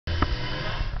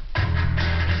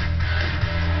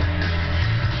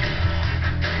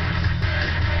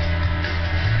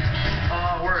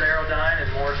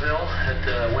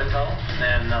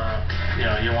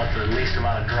you want the least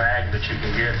amount of drag that you can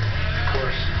get. Of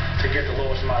course, to get the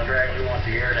lowest amount of drag, we want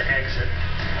the air to exit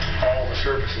all the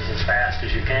surfaces as fast as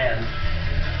you can.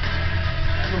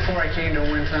 Before I came to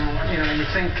wind tunnel, you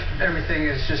think everything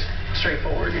is just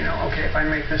straightforward. Okay, if I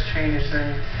make this change,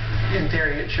 then in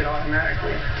theory it should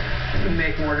automatically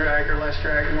make more drag or less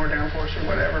drag or more downforce or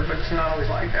whatever, but it's not always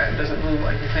like that. It doesn't move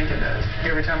like you think it does.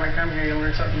 Every time I come here, you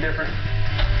learn something different.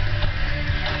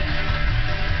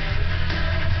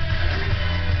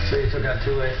 So you took out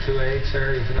 2/8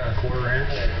 there, you took out a 1/4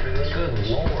 inch? Good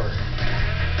Lord.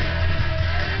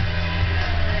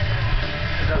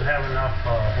 It doesn't have enough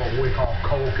what we call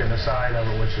coke in the side of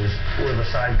it, which is where the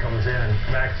side comes in and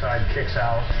back side kicks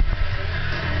out.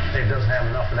 It doesn't have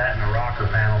enough of that in the rocker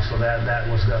panel, so that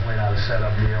was definitely not a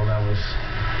setup deal. That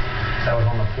was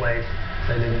on the plate.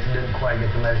 They didn't quite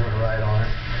get the measurement right on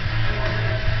it.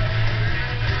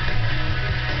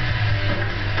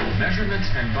 Measurements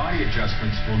and body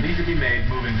adjustments will need to be made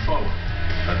moving forward,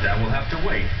 but that will have to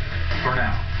wait for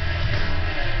now.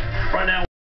 Right now,